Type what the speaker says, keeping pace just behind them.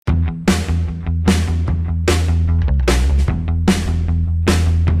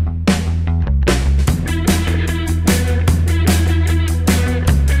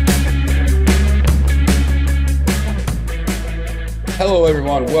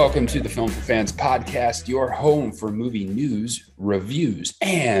everyone. Welcome to the Film for Fans podcast, your home for movie news, reviews,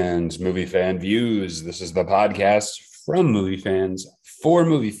 and movie fan views. This is the podcast from movie fans for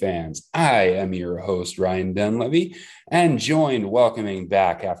movie fans. I am your host, Ryan Dunleavy, and joined, welcoming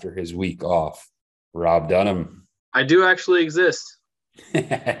back after his week off, Rob Dunham. I do actually exist.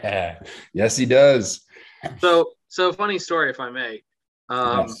 Yes, he does. So funny story, if I may.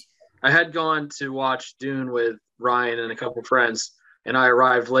 Yes. I had gone to watch Dune with Ryan and a couple friends, and I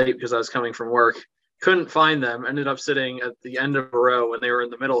arrived late because I was coming from work. Couldn't find them. Ended up sitting at the end of a row when they were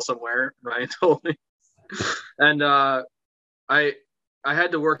in the middle somewhere, Ryan told me. And I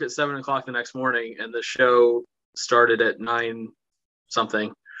had to work at 7 o'clock the next morning, and the show started at 9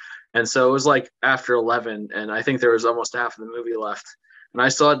 something. And so it was like after 11, and I think there was almost half of the movie left. And I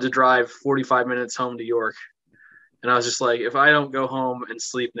still had to drive 45 minutes home to York. And I was just like, if I don't go home and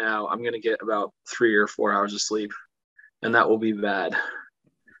sleep now, I'm going to get about 3 or 4 hours of sleep, and that will be bad.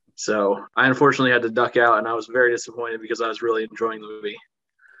 So I unfortunately had to duck out, and I was very disappointed because I was really enjoying the movie.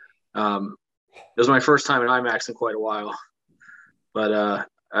 It was my first time in IMAX in quite a while. But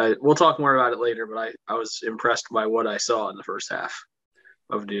we'll talk more about it later, but I was impressed by what I saw in the first half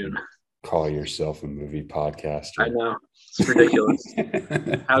of Dune. Call yourself a movie podcaster. I know. It's ridiculous.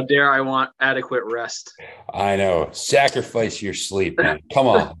 How dare I want adequate rest? I know. Sacrifice your sleep, man. Come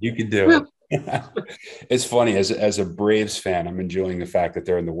on. You can do it. It's funny. As a Braves fan, I'm enjoying the fact that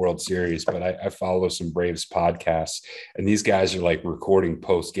they're in the World Series, but I follow some Braves podcasts, and these guys are like recording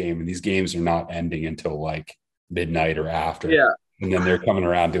post-game, and these games are not ending until like midnight or after. Yeah. And then they're coming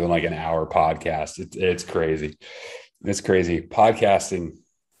around doing like an hour podcast. It's crazy. It's crazy. Podcasting,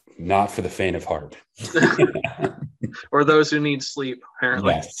 not for the faint of heart. Or those who need sleep,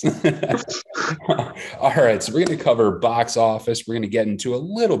 apparently. Yes. All right. So we're going to cover box office. We're going to get into a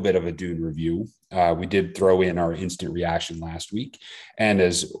little bit of a Dune review. We did throw in our instant reaction last week. And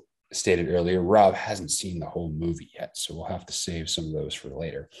as stated earlier, Rob hasn't seen the whole movie yet, so we'll have to save some of those for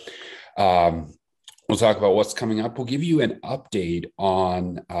later. We'll talk about what's coming up. We'll give you an update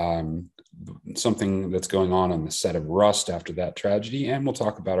on something that's going on the set of Rust after that tragedy, and we'll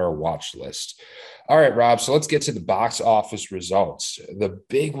talk about our watch list. All right, Rob, so let's get to the box office results. The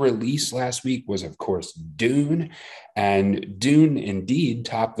big release last week was, of course, Dune, and Dune indeed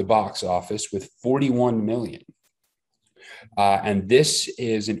topped the box office with 41 million. And this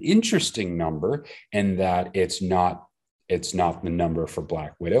is an interesting number in that it's not the number for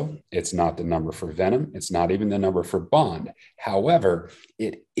Black Widow. It's not the number for Venom. It's not even the number for Bond. However,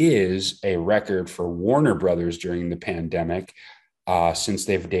 it is a record for Warner Brothers during the pandemic since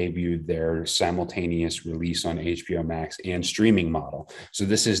they've debuted their simultaneous release on HBO Max and streaming model. So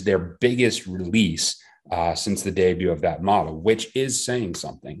this is their biggest release since the debut of that model, which is saying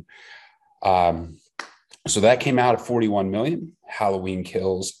something. So that came out at 41 million. Halloween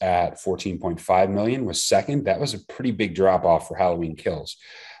Kills at 14.5 million was second. That was a pretty big drop off for Halloween Kills.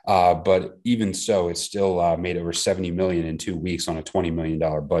 But even so, it still made over 70 million in 2 weeks on a $20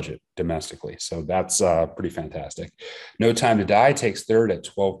 million budget domestically. So that's pretty fantastic. No Time to Die takes third at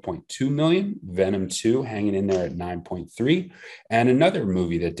 12.2 million. Venom 2 hanging in there at 9.3. And another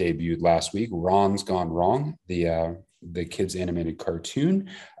movie that debuted last week, Ron's Gone Wrong, the kids animated cartoon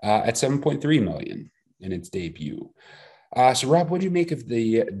at 7.3 million in its debut. So Rob, what do you make of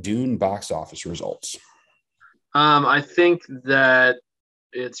the Dune box office results? I think that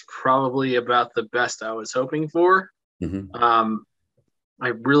it's probably about the best I was hoping for. Mm-hmm. I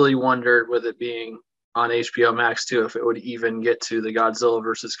really wondered, with it being on HBO Max too, if it would even get to the Godzilla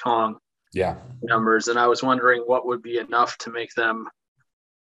versus Kong numbers. And I was wondering what would be enough to make them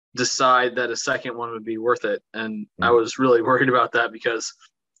decide that a second one would be worth it. And I was really worried about that because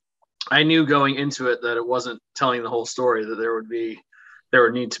I knew going into it that it wasn't telling the whole story, that there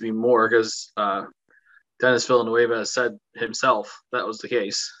would need to be more, because Denis Villeneuve has said himself that was the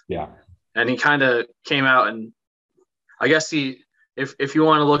case. Yeah. And he kind of came out, and I guess if you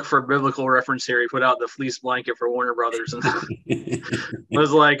want to look for a biblical reference here, he put out the fleece blanket for Warner Brothers and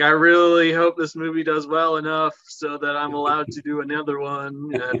was like, I really hope this movie does well enough so that I'm allowed to do another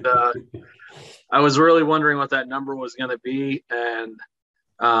one. And I was really wondering what that number was going to be. And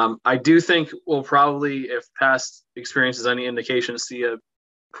I do think we'll probably, if past experience is any indication, see a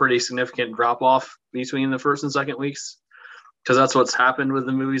pretty significant drop-off between the first and second weeks, because that's what's happened with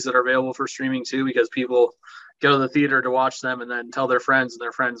the movies that are available for streaming too, because people go to the theater to watch them and then tell their friends, and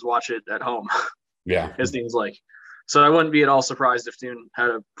their friends watch it at home. Yeah. It seems like. So I wouldn't be at all surprised if Dune had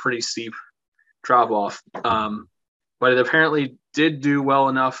a pretty steep drop-off. But it apparently did do well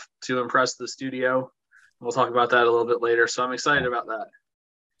enough to impress the studio. We'll talk about that a little bit later, so I'm excited about that.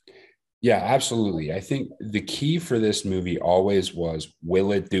 Yeah, absolutely. I think the key for this movie always was,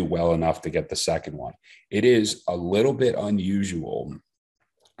 will it do well enough to get the second one? It is a little bit unusual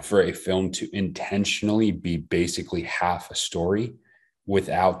for a film to intentionally be basically half a story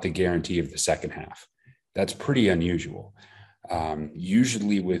without the guarantee of the second half. That's pretty unusual.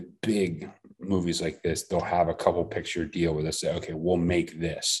 Usually with big movies like this, they'll have a couple picture deal where they say, okay, we'll make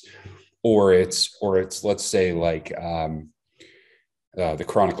this. Or it's let's say like the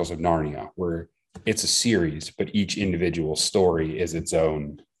Chronicles of Narnia, where it's a series, but each individual story is its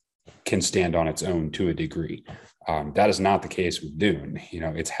own, can stand on its own to a degree. That is not the case with Dune.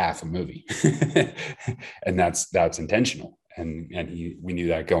 It's half a movie, and that's intentional. And we knew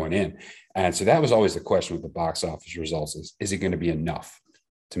that going in. And so that was always the question with the box office results: is it going to be enough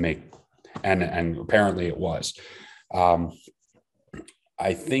to make? And apparently it was.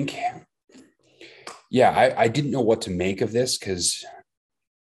 I think, yeah, I didn't know what to make of this because,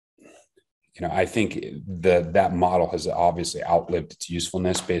 I think that model has obviously outlived its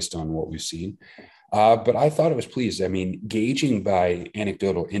usefulness based on what we've seen. But I thought it was pleased. I mean, gauging by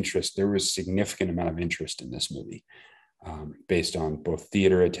anecdotal interest, there was a significant amount of interest in this movie based on both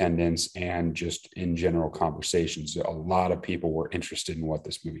theater attendance and just in general conversations. A lot of people were interested in what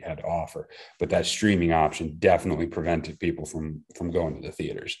this movie had to offer, but that streaming option definitely prevented people from going to the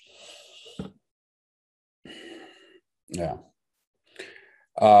theaters. Yeah.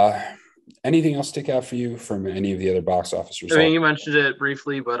 Anything else stick out for you from any of the other box office results? I mean, you mentioned it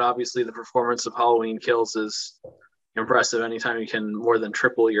briefly, but obviously the performance of Halloween Kills is impressive. Anytime you can more than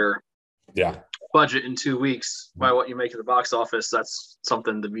triple your budget in 2 weeks by what you make at the box office, that's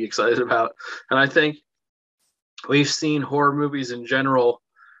something to be excited about. And I think we've seen horror movies in general,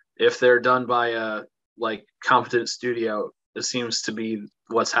 if they're done by a competent studio, it seems to be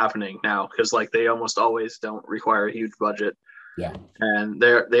what's happening now, because they almost always don't require a huge budget. Yeah. And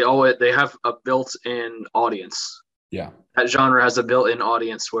they have a built-in audience. Yeah. That genre has a built-in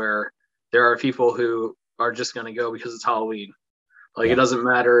audience where there are people who are just going to go because it's Halloween. It doesn't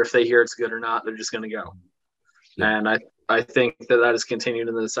matter if they hear it's good or not, they're just going to go. Yeah. And I think that has continued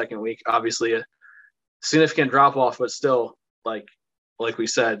in the second week. Obviously a significant drop off, but still like we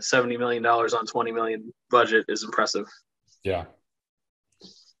said, $70 million on $20 million budget is impressive. Yeah.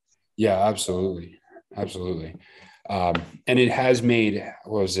 Yeah, absolutely. Absolutely. And it has made,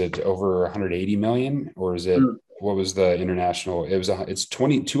 what was it, over 180 million, or is it, what was the international? It's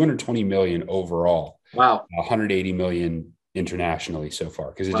 220 million overall. Wow. 180 million internationally so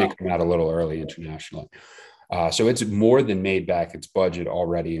far, because it did come out a little early internationally. So it's more than made back its budget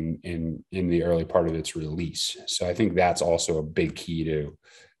already in the early part of its release. So I think that's also a big key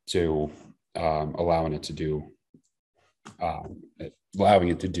to allowing it to do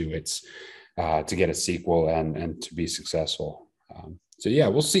its to get a sequel and to be successful. So yeah,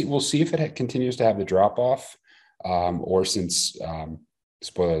 we'll see if it continues to have the drop off, or since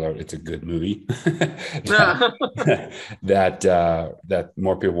spoiler alert, it's a good movie, that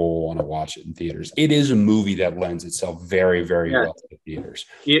more people will want to watch it in theaters. It is a movie that lends itself very, very well to theaters.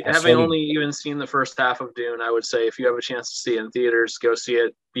 Having only even seen the first half of Dune, I would say if you have a chance to see it in theaters, go see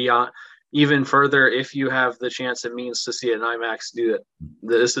it. Beyond even further, if you have the chance and means to see it in IMAX, do it.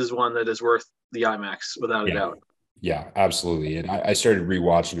 This is one that is worth the IMAX without a doubt. Yeah, absolutely. And I started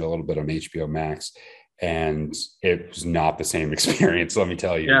rewatching it a little bit on HBO Max, and it was not the same experience. Let me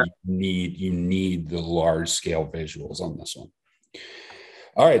tell you, you need the large scale visuals on this one.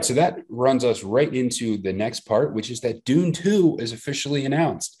 All right. So that runs us right into the next part, which is that Dune 2 is officially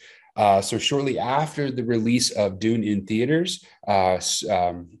announced. So shortly after the release of Dune in theaters,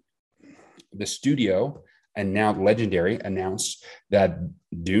 the studio and now Legendary announced that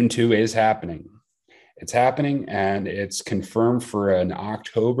Dune 2 is happening. It's happening, and it's confirmed for an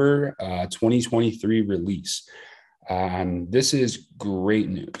October 2023 release. And this is great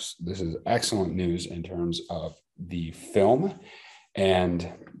news. This is excellent news in terms of the film.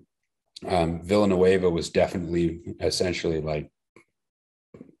 And Villanueva was definitely essentially like,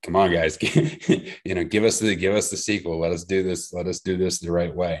 come on, guys, give us the sequel. Let us do this. Let us do this the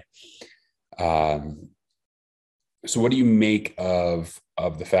right way. So what do you make of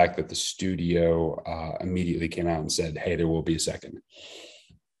the fact that the studio immediately came out and said, hey, there will be a second?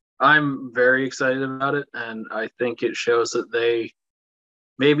 I'm very excited about it, and I think it shows that they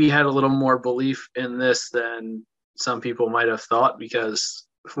maybe had a little more belief in this than some people might have thought, because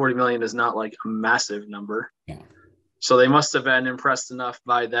 40 million is not like a massive number. Yeah. So they must have been impressed enough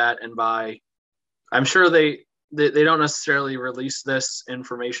by that, and I'm sure they don't necessarily release this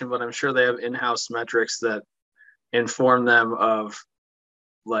information, but I'm sure they have in-house metrics that inform them of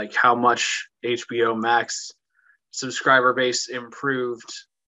like how much HBO Max subscriber base improved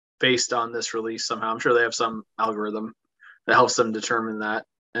based on this release somehow. I'm sure they have some algorithm that helps them determine that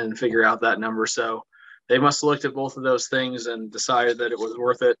and figure out that number. So they must have looked at both of those things and decided that it was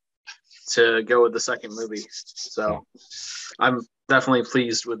worth it to go with the second movie. So I'm definitely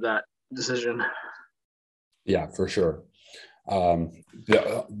pleased with that decision. Yeah, for sure.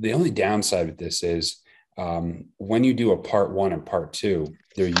 The only downside with this is when you do a part one and part two,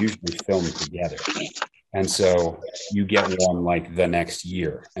 they're usually filmed together. And so you get one like the next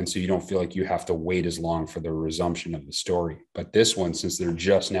year. And so you don't feel like you have to wait as long for the resumption of the story. But this one, since they're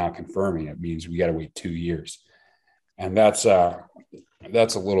just now confirming it, means we got to wait 2 years. And that's a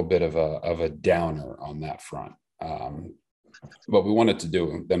little bit of a downer on that front. But we wanted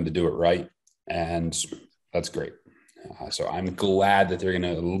them to do it right. And that's great. So I'm glad that they're going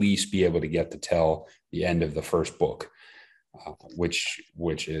to at least be able to get to tell the end of the first book, which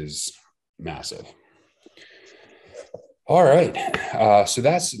is massive. All right. So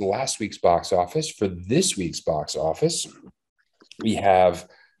that's last week's box office. For this week's box office, we have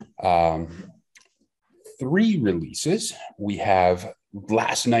 3 releases. We have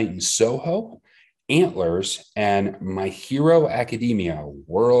Last Night in Soho, Antlers, and My Hero Academia,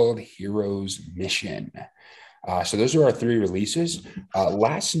 World Heroes Mission. So those are our 3 releases.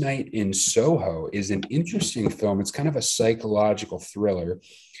 Last Night in Soho is an interesting film. It's kind of a psychological thriller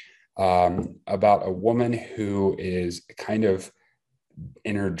about a woman who is kind of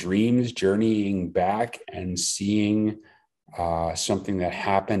in her dreams journeying back and seeing something that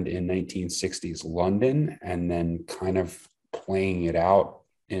happened in 1960s London, and then kind of playing it out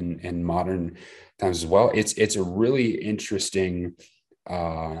in modern times as well. It's a really interesting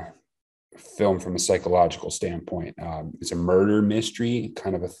film from a psychological standpoint. It's a murder mystery,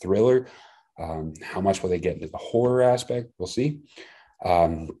 kind of a thriller. How much will they get into the horror aspect? We'll see.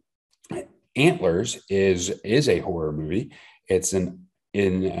 Antlers is a horror movie. It's in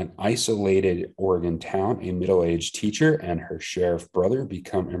an isolated Oregon town. A middle-aged teacher and her sheriff brother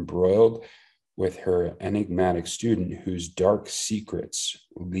become embroiled with her enigmatic student, whose dark secrets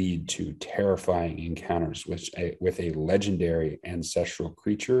lead to terrifying encounters with a legendary ancestral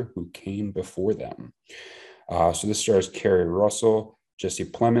creature who came before them. So this stars Kerry Russell, Jesse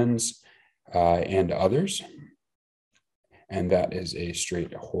Plemons, and others. And that is a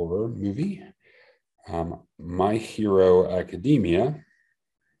straight horror movie. My Hero Academia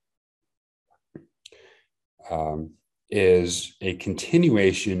is a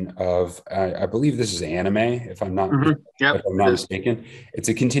continuation of, I believe this is anime, if I'm not, if I'm not mistaken. It's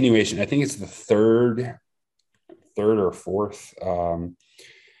a continuation. I think it's the third or fourth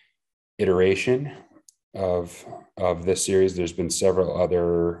iteration of this series. There's been several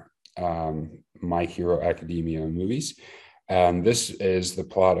other My Hero Academia movies. And this is the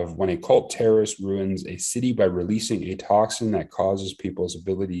plot of when a cult terrorist ruins a city by releasing a toxin that causes people's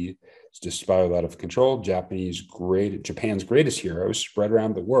ability to spiral out of control. Japan's greatest heroes spread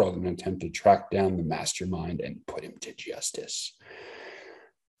around the world in an attempt to track down the mastermind and put him to justice.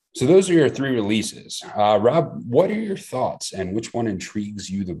 So those are your 3 releases. Rob, what are your thoughts, and which one intrigues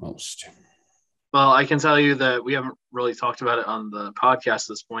you the most? Well, I can tell you that we haven't really talked about it on the podcast at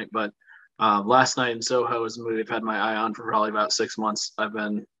this point, but Last Night in Soho is a movie I've had my eye on for probably about 6 months. I've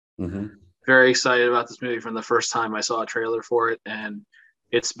been very excited about this movie from the first time I saw a trailer for it, and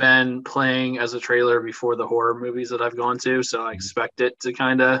it's been playing as a trailer before the horror movies that I've gone to, so I expect it to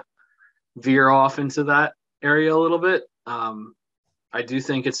kind of veer off into that area a little bit. I do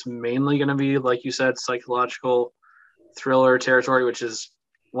think it's mainly going to be, like you said, psychological thriller territory, which is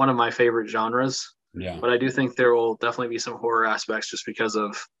one of my favorite genres. Yeah. But I do think there will definitely be some horror aspects just because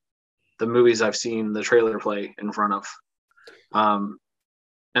of the movies I've seen the trailer play in front of.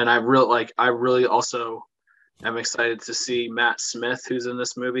 And I really also am excited to see Matt Smith, who's in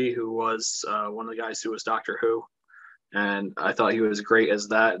this movie, who was one of the guys who was Doctor Who. And I thought he was great as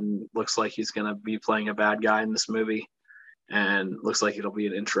that, and looks like he's going to be playing a bad guy in this movie. And looks like it'll be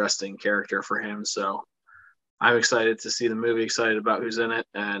an interesting character for him. So I'm excited to see the movie, excited about who's in it.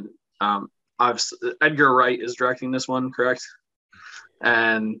 And Edgar Wright is directing this one, correct?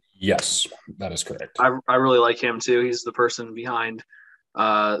 And yes, that is correct. I really like him too. He's the person behind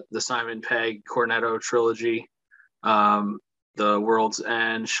the Simon Pegg Cornetto trilogy, The World's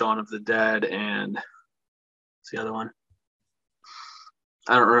End, Shaun of the Dead, and what's the other one?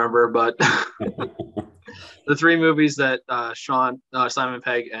 I don't remember, but the 3 movies that Simon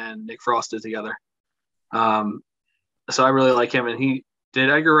Pegg and Nick Frost did together. So I really like him, and he did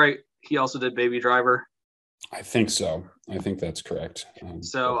Edgar Wright. He also did Baby Driver. I think so. I think that's correct.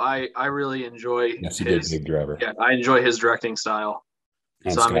 So I really enjoy. Yes, he did Big Driver. Yeah, I enjoy his directing style.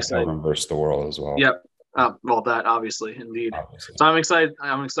 And so Scott Pilgrim vs. the World as well. Yep. Well, that obviously, indeed. Obviously. So I'm excited.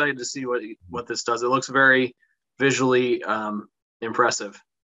 I'm excited to see what this does. It looks very visually impressive.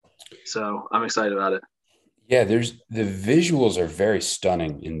 So I'm excited about it. Yeah, there's the visuals are very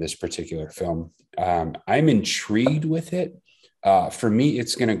stunning in this particular film. I'm intrigued with it. For me,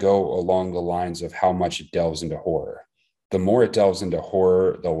 it's going to go along the lines of how much it delves into horror. The more it delves into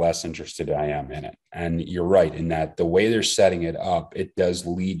horror, the less interested I am in it. And you're right in that the way they're setting it up, it does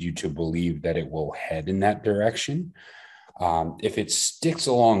lead you to believe that it will head in that direction. If it sticks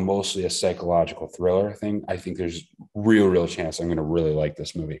along mostly a psychological thriller thing, I think there's real chance I'm going to really like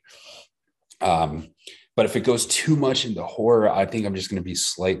this movie. But if it goes too much into horror, I think I'm just going to be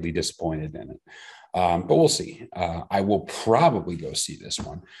slightly disappointed in it. But we'll see. I will probably go see this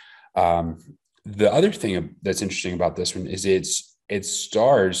one. The other thing that's interesting about this one is it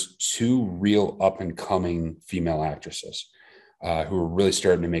stars two real up and coming female actresses who are really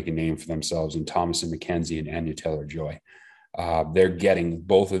starting to make a name for themselves in Thomasin McKenzie and Anya Taylor-Joy.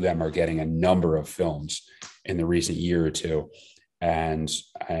 Both of them are getting a number of films in the recent year or two. And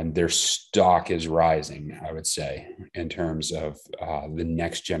their stock is rising, I would say, in terms of the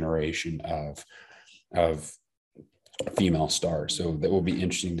next generation of female stars. So that will be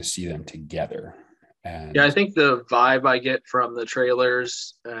interesting to see them together. And yeah, I think the vibe I get from the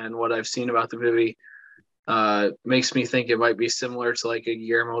trailers and what I've seen about the movie makes me think it might be similar to like a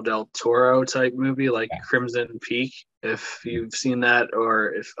Guillermo del Toro type movie, like Crimson Peak, if you've seen that,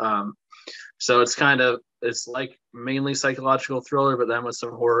 or if so it's like mainly psychological thriller, but then with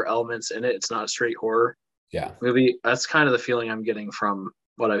some horror elements in it. It's not a straight horror movie. That's kind of the feeling I'm getting from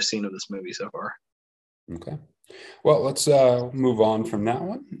what I've seen of this movie so far. Okay. Well, let's move on from that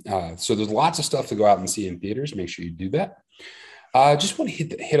one. So there's lots of stuff to go out and see in theaters. Make sure you do that. I just want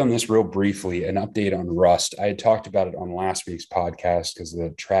to hit on this real briefly, an update on Rust. I had talked about it on last week's podcast because of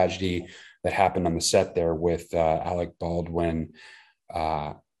the tragedy that happened on the set there with Alec Baldwin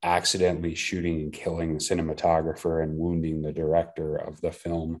accidentally shooting and killing the cinematographer and wounding the director of the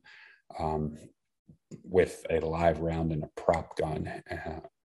film with a live round and a prop gun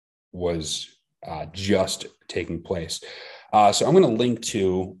was just taking place. So I'm going to link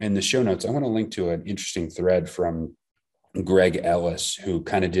to, in the show notes, I'm going to link to an interesting thread from Greg Ellis, who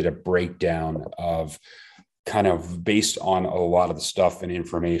kind of did a breakdown of kind of based on a lot of the stuff and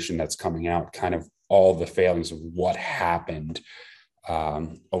information that's coming out, kind of all the failings of what happened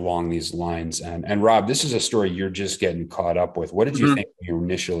along these lines. And Rob, this is a story you're just getting caught up with. What did you think when you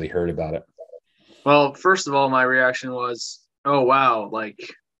initially heard about it? Well, first of all, my reaction was, oh, wow.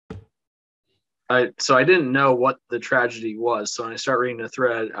 So I didn't know what the tragedy was. So when I start reading the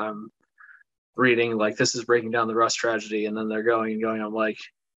thread, I'm reading like, this is breaking down the Rust tragedy. And then they're going. I'm like,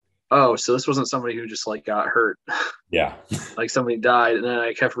 oh, so this wasn't somebody who just like got hurt. Yeah. Like somebody died. And then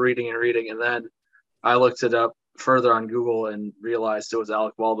I kept reading. And then I looked it up further on Google and realized it was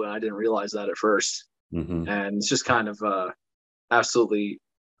Alec Baldwin. I didn't realize that at first. And it's just kind of absolutely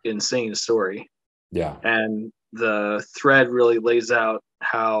insane story. Yeah. And the thread really lays out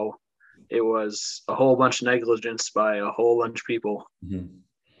how it was a whole bunch of negligence by a whole bunch of people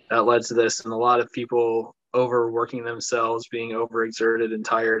that led to this. And a lot of people overworking themselves, being overexerted and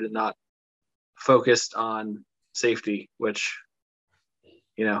tired and not focused on safety, which,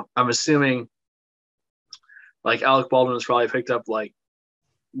 you know, I'm assuming like Alec Baldwin has probably picked up like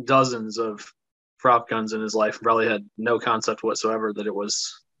dozens of prop guns in his life and probably had no concept whatsoever that it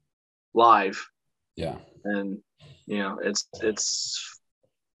was live. Yeah. And, you know, it's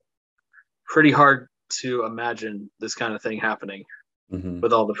pretty hard to imagine this kind of thing happening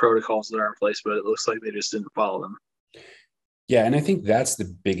with all the protocols that are in place, but it looks like they just didn't follow them. Yeah. And I think that's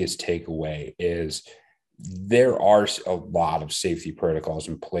the biggest takeaway is there are a lot of safety protocols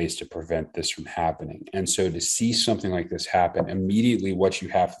in place to prevent this from happening. And so to see something like this happen, immediately what you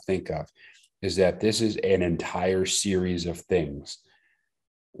have to think of is that this is an entire series of things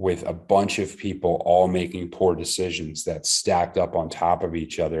with a bunch of people all making poor decisions that stacked up on top of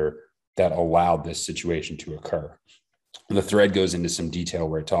each other that allowed this situation to occur. The thread goes into some detail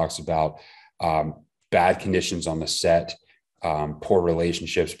where it talks about bad conditions on the set, poor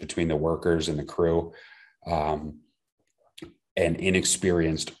relationships between the workers and the crew, an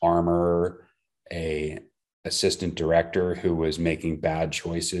inexperienced armorer, a assistant director who was making bad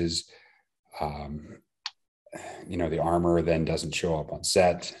choices. You know, the armorer then doesn't show up on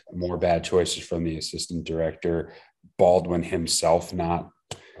set, more bad choices from the assistant director, Baldwin himself not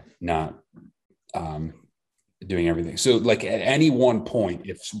doing everything. So like at any one point,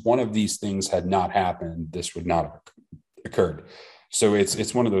 if one of these things had not happened, this would not have occurred. So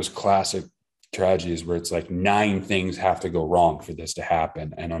it's one of those classic tragedies where it's like 9 things have to go wrong for this to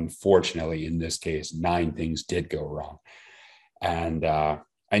happen. And unfortunately, in this case, 9 things did go wrong. And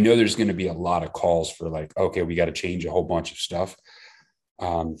I know there's going to be a lot of calls for like, okay, we got to change a whole bunch of stuff.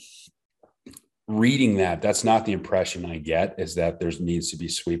 Reading that's not the impression I get, is that there needs to be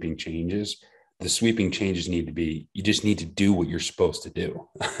sweeping changes. The sweeping changes need to be, you just need to do what you're supposed to do.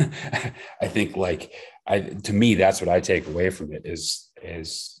 I think to me, that's what I take away from it is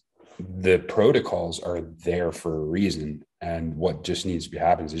the protocols are there for a reason. And what just needs to be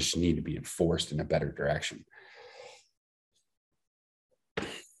happens is just need to be enforced in a better direction.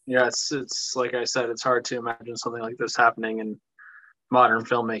 Yeah, it's like I said, it's hard to imagine something like this happening in modern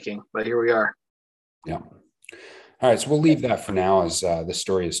filmmaking, but here we are. Yeah. All right, so we'll leave that for now as the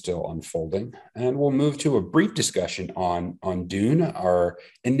story is still unfolding, and we'll move to a brief discussion on Dune, our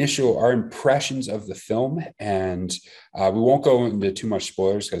impressions of the film, and we won't go into too much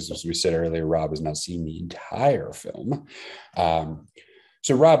spoilers because, as we said earlier, Rob has not seen the entire film.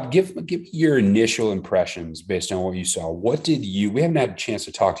 So, Rob, give your initial impressions based on what you saw. We haven't had a chance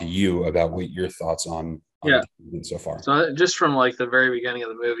to talk to you about what your thoughts on so far. So just from like the very beginning of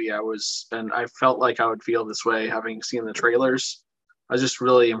the movie, I felt like I would feel this way having seen the trailers. I was just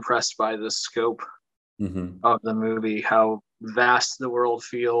really impressed by the scope of the movie, how vast the world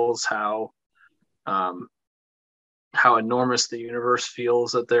feels, how enormous the universe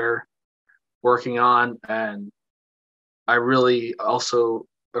feels that they're working on. And I really also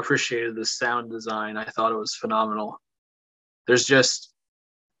appreciated the sound design. I thought it was phenomenal. There's just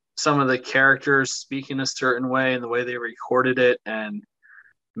some of the characters speak in a certain way, and the way they recorded it and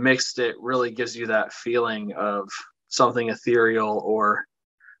mixed it really gives you that feeling of something ethereal or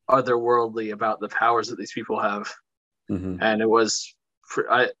otherworldly about the powers that these people have. And it was,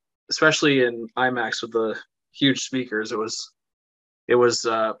 especially in IMAX with the huge speakers, it was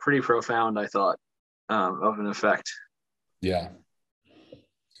pretty profound, I thought, of an effect. Yeah,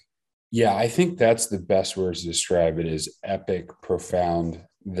 I think that's the best words to describe it, is epic, profound.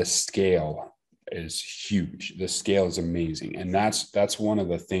 The scale is huge. The scale is amazing. And that's one of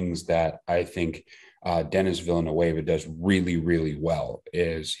the things that I think Denis Villeneuve does really, really well,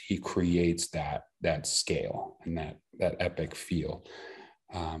 is he creates that scale and that epic feel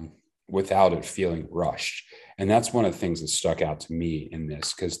without it feeling rushed. And that's one of the things that stuck out to me in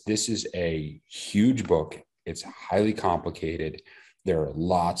this, because this is a huge book. It's highly complicated. There are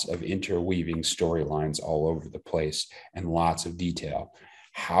lots of interweaving storylines all over the place and lots of detail.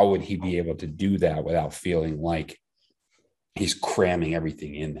 How would he be able to do that without feeling like he's cramming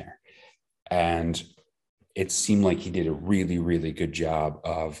everything in there? And it seemed like he did a really, really good job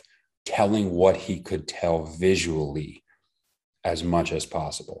of telling what he could tell visually as much as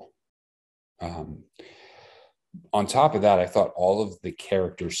possible. On top of that, I thought all of the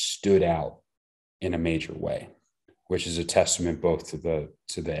characters stood out in a major way, which is a testament both to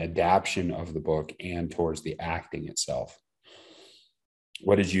the adaptation of the book and towards the acting itself.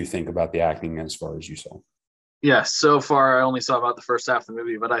 What did you think about the acting as far as you saw? Yeah, so far I only saw about the first half of the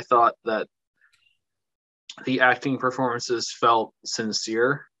movie, but I thought that the acting performances felt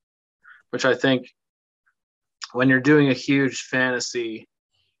sincere, which I think when you're doing a huge fantasy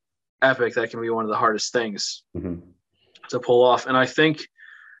epic, that can be one of the hardest things to pull off. And I think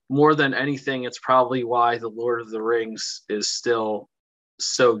more than anything, it's probably why The Lord of the Rings is still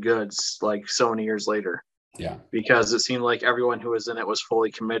so good, like so many years later. Yeah. Because it seemed like everyone who was in it was fully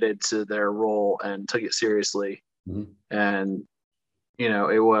committed to their role and took it seriously. And,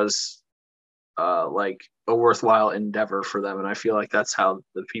 it was like a worthwhile endeavor for them. And I feel like that's how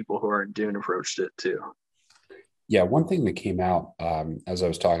the people who are in Dune approached it too. Yeah. One thing that came out as I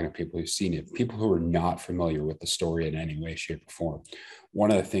was talking to people who've seen it, people who are not familiar with the story in any way, shape, or form. One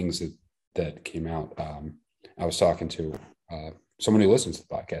of the things that came out, I was talking to someone who listens to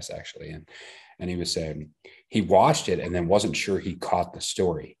the podcast actually, and he was saying he watched it and then wasn't sure he caught the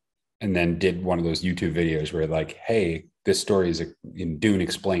story, and then did one of those YouTube videos where like, hey, this story is in Dune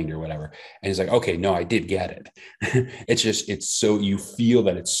Explained or whatever. And he's like, okay, no, I did get it. it's so, you feel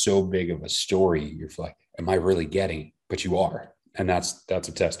that it's so big of a story. You're like, am I really getting it? But you are. And that's a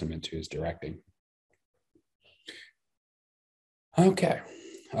testament to his directing. Okay.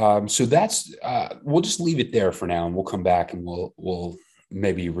 So that's, we'll just leave it there for now, and we'll come back and we'll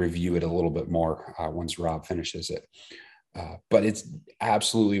maybe review it a little bit more once Rob finishes it. But it's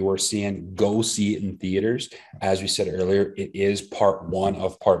absolutely worth seeing. Go see it in theaters. As we said earlier, it is part 1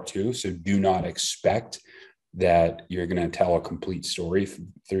 of part 2. So do not expect that you're going to tell a complete story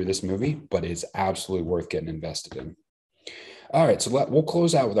through this movie, but it's absolutely worth getting invested in. All right. So we'll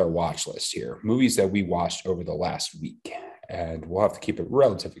close out with our watch list here. Movies that we watched over the last week. and we'll have to keep it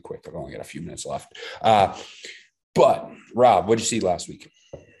relatively quick. I've only got a few minutes left. But Rob, what did you see last week?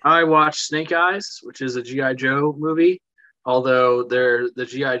 I watched Snake Eyes, which is a G.I. Joe movie. Although the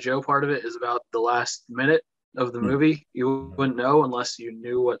G.I. Joe part of it is about the last minute of the movie. You wouldn't know unless you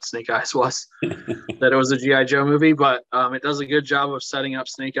knew what Snake Eyes was, that it was a G.I. Joe movie. But it does a good job of setting up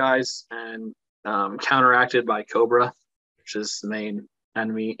Snake Eyes and counteracted by Cobra, which is the main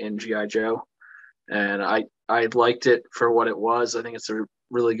enemy in G.I. Joe. And I liked it for what it was. I think it's a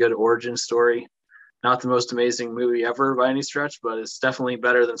really good origin story. Not the most amazing movie ever by any stretch, but it's definitely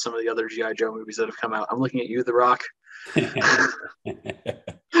better than some of the other G.I. Joe movies that have come out. I'm looking at you, The Rock.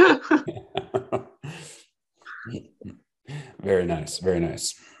 Very nice. Very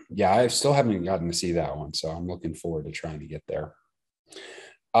nice. Yeah, I still haven't gotten to see that one, so I'm looking forward to trying to get there.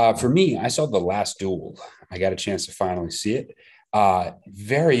 For me, I saw The Last Duel. I got a chance to finally see it.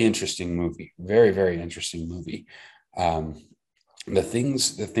 Very interesting movie. Very, very interesting movie. The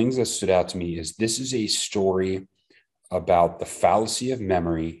things that stood out to me is this is a story about the fallacy of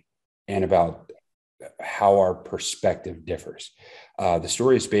memory and about how our perspective differs. The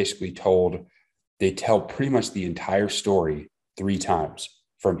story is basically told, they tell pretty much the entire story 3 times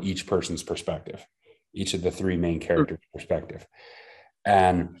from each person's perspective, each of the 3 main characters' perspective.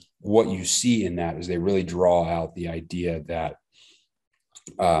 And what you see in that is they really draw out the idea that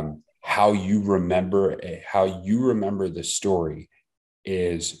how you remember the story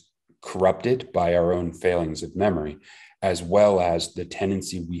is corrupted by our own failings of memory, as well as the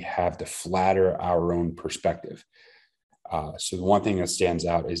tendency we have to flatter our own perspective. So the one thing that stands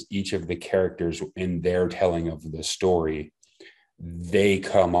out is each of the characters in their telling of the story, they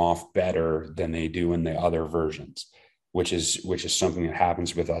come off better than they do in the other versions, which is something that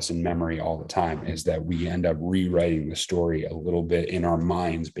happens with us in memory all the time, is that we end up rewriting the story a little bit in our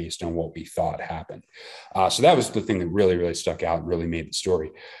minds based on what we thought happened. So that was the thing that really, really stuck out and really made the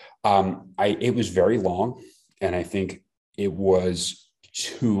story. It was very long, and I think it was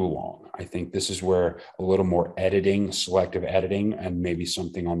too long. I think this is where a little more selective editing, and maybe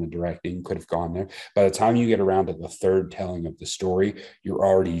something on the directing could have gone there. By the time you get around to the 3rd telling of the story, you're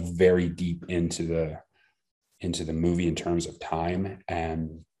already very deep into the movie in terms of time.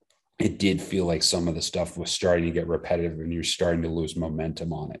 And it did feel like some of the stuff was starting to get repetitive and you're starting to lose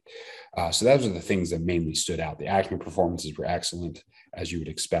momentum on it. So those are the things that mainly stood out. The acting performances were excellent, as you would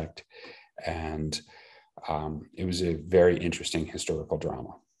expect. And it was a very interesting historical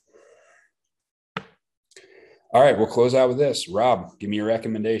drama. All right, we'll close out with this. Rob, give me a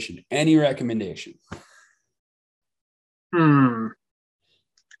recommendation. Any recommendation?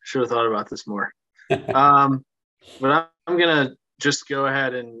 Should have thought about this more. But I'm going to just go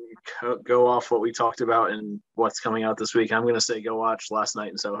ahead and go off what we talked about and what's coming out this week. I'm going to say go watch Last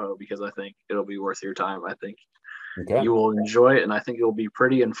Night in Soho, because I think it'll be worth your time. I think you will enjoy it, and I think it'll be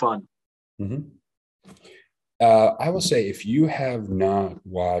pretty and fun. Mm-hmm. I will say, if you have not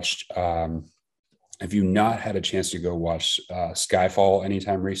watched, if you've not had a chance to go watch Skyfall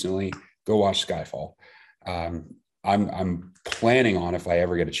anytime recently, go watch Skyfall. I'm planning on, if I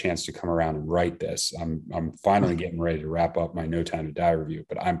ever get a chance to come around and write this, I'm finally getting ready to wrap up my No Time to Die review,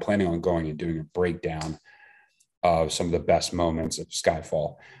 but I'm planning on going and doing a breakdown of some of the best moments of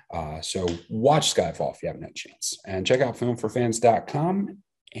Skyfall. So watch Skyfall if you haven't had a chance, and check out filmforfans.com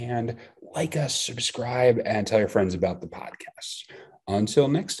and like us, subscribe, and tell your friends about the podcast. Until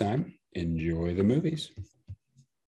next time, enjoy the movies.